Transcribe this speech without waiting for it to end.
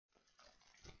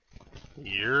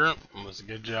Yep, what's a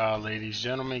good job, ladies,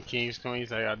 gentlemen, kings,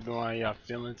 queens. How y'all doing? How y'all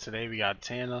feeling? Today we got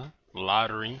Tana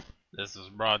Lottery. This is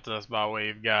brought to us by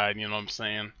wavguide. You know what I'm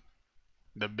saying?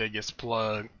 The biggest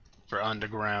plug for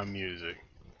underground music.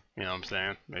 You know what I'm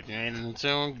saying? If you ain't in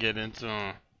tune, get in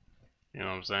tune. You know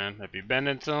what I'm saying? If you been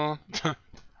in tune,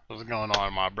 what's going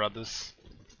on, my brothers?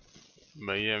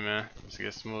 But yeah, man, let's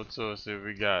get smooth to it. See what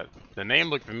we got. The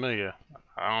name looked familiar.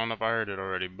 I don't know if I heard it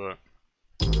already, but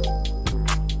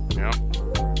yeah.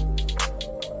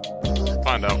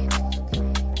 Find out.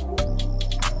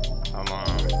 Hold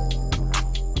on.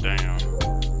 Damn.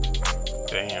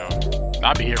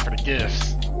 I'll be here for the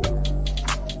gifts.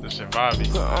 This shit vibey.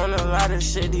 Put on a lot of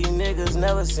shit these niggas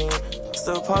never seen.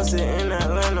 Still posted in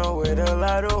Atlanta with a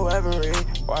lot of weaponry.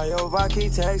 Why your vibe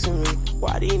keep texting me?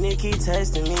 Why these niggas keep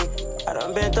texting me? I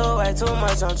done been through way too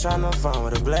much, I'm tryna find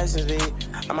where the blessings be.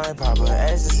 I might pop a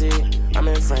ecstasy, I'm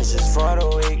in French just for the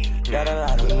week. Got a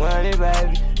lot of money,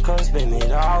 baby, come spend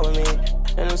it all with me.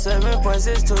 And them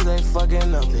 7.62, they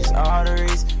fucking up his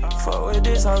arteries. Fuck with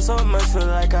this hoe so much, feel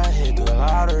like I hit the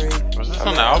lottery. Was this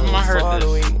on the album? I heard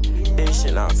this. This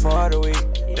shit not for the week.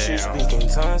 She speaking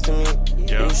tongues to me,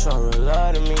 you show her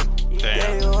love to me.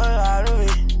 Yeah, you a lot of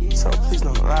me, so please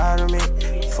don't lie to me.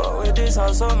 Fuck with this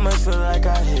hoe so much, feel like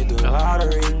I hit the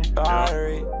lottery.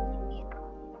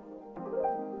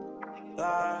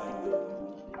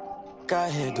 I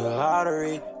hit the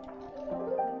lottery.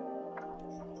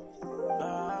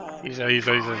 He said. Hit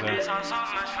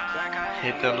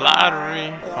the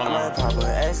lottery. I'm in pop a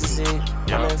ecstasy.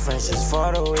 I'm in French just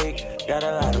for the week. Got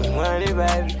a lot of money,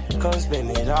 baby. Come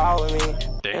spend it all with me.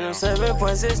 And them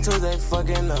 7.62, they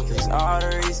fucking up his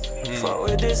arteries. Fuck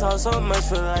with this hoe so much,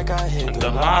 feel like I hit the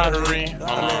lottery.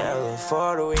 I'm in LA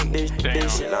for the week.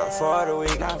 This shit not for the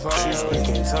week. She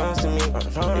speaking tongues to me.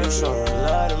 You show her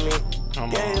love to me.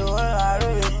 Yeah, you a lot of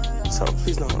me, so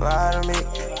please don't lie to me.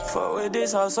 Fuck with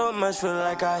this hoe so much, feel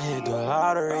like I hit the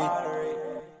lottery.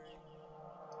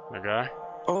 Okay.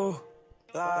 Oh,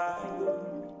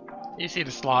 you see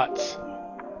the slots?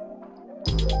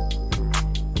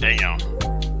 Damn.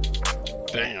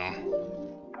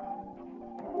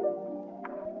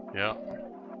 Yep.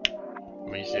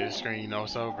 When you see the screen, you know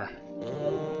it's over.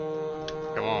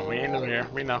 Come on, we ain't new here.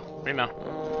 We know.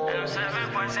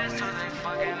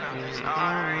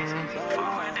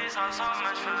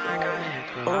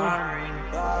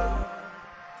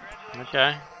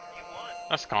 Okay.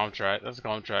 That's a calm track.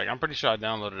 I'm pretty sure I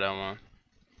downloaded that one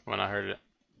when I heard it.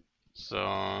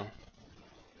 So,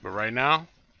 but right now,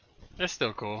 it's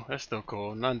still cool.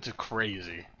 Nothing too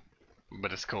crazy,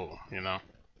 but it's cool, you know. A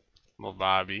little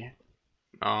vibey.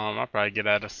 I'll probably get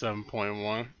at a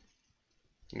 7.1.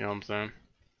 You know what I'm saying?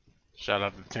 Shout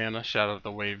out to Tana. Shout out to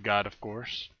wavguide, of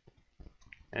course.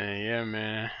 And yeah,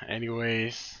 man.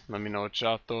 Anyways, let me know what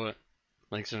y'all thought.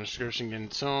 Links in the description. Get in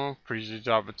tune. Appreciate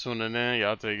y'all for tuning in.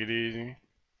 Y'all take it easy.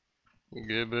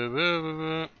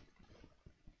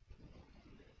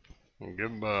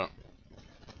 Goodbye.